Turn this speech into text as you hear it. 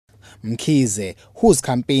Mkhize, whose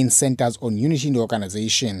campaign centers on unity in the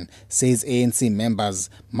organization, says ANC members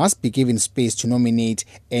must be given space to nominate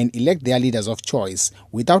and elect their leaders of choice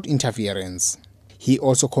without interference. He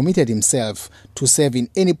also committed himself to serve in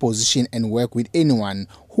any position and work with anyone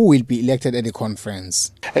who will be elected at the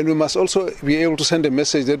conference. And we must also be able to send a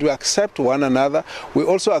message that we accept one another. We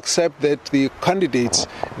also accept that the candidates,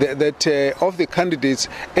 of the candidates,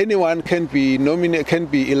 anyone can be nominated, can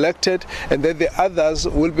be elected, and that the others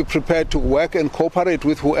will be prepared to work and cooperate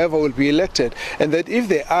with whoever will be elected. And that if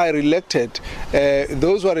they are elected,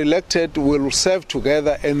 those who are elected will serve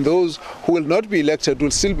together, and those who will not be elected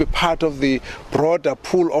will still be part of the broader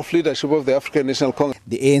pool of leadership of the African National Congress.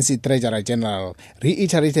 The ANC Treasurer General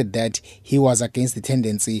reiterated that he was against the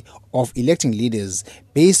tendency of electing leaders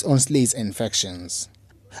based on slates and factions.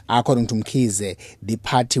 According to Mkhize, the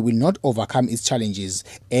party will not overcome its challenges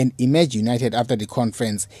and emerge united after the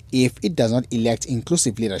conference if it does not elect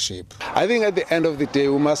inclusive leadership. I think at the end of the day,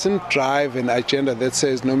 we mustn't drive an agenda that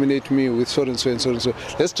says nominate me with so and so and so and so.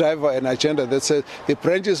 Let's drive an agenda that says the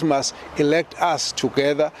branches must elect us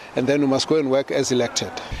together, and then we must go and work as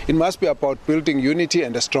elected. It must be about building unity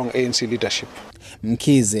and a strong ANC leadership.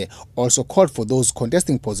 Mkhize also called for those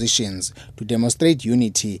contesting positions to demonstrate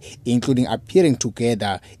unity, including appearing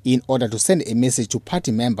together in order to send a message to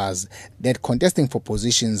party members that contesting for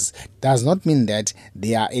positions does not mean that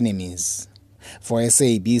they are enemies. For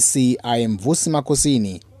SABC, I am Vusi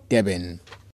Makhosini, Durban.